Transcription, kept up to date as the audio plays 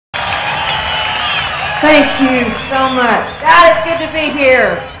Thank you so much. God, it's good to be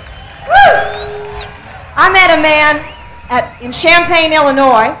here. Woo! I met a man in Champaign,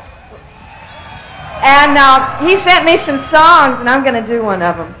 Illinois, and he sent me some songs, and I'm going to do one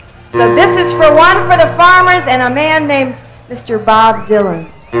of them. So this is for one for the farmers and a man named Mr. Bob Dylan.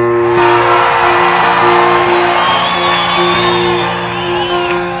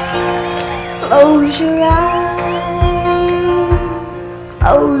 Close your eyes,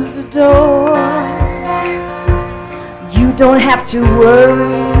 close the door. You don't have to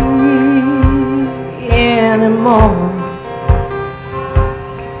worry anymore.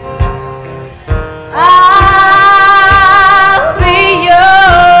 I'll be your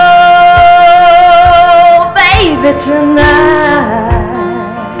baby tonight.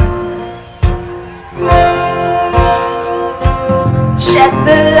 Shed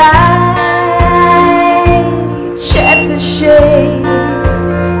the light, shed the shade.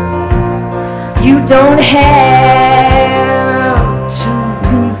 You don't have to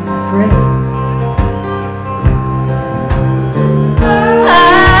be afraid.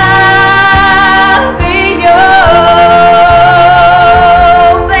 I'll be your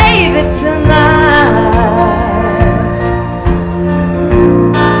baby tonight.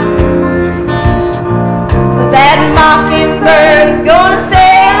 That mockingbird is gonna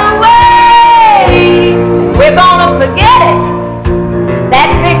sail away. We're gonna forget it. That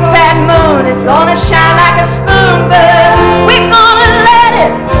big fat moon is gonna shine like a spoon, but we're gonna let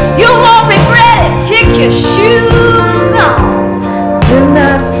it. You won't regret it. Kick your shoes